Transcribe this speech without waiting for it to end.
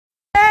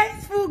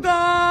faithful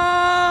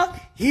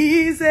God.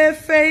 He is a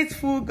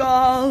faithful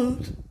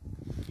God.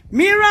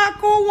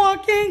 Miracle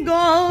working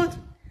God.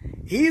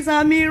 He's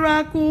a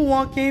miracle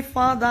working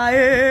Father.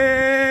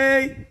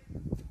 Hey.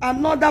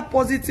 Another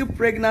positive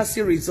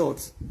pregnancy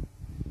result.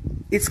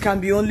 It can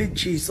be only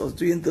Jesus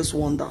doing these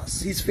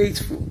wonders. He's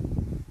faithful.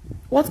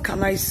 What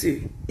can I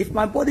say? If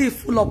my body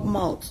is full of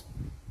mouth,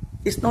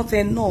 it's not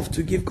enough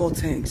to give God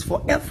thanks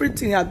for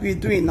everything I've been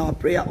doing in our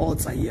prayer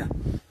altar here.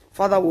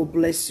 Father, will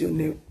bless your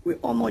name. We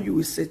honor you.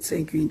 We say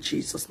thank you in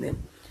Jesus'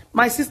 name.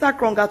 My sister,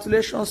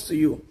 congratulations to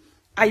you.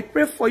 I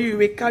pray for you. You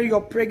will carry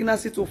your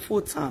pregnancy to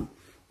full term.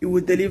 You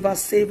will deliver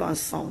safe and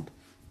sound.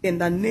 In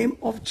the name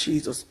of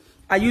Jesus.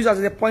 I use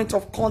as a point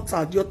of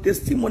contact, your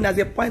testimony as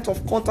a point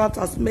of contact,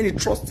 as many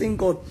trusting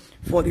God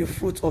for the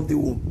fruit of the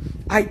womb.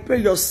 I pray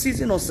your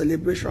season of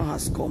celebration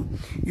has come.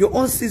 Your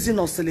own season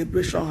of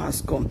celebration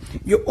has come.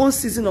 Your own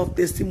season of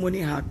testimony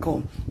has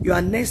come. You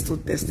are next to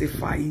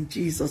testify in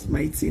Jesus'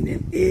 mighty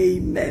name.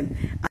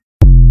 Amen.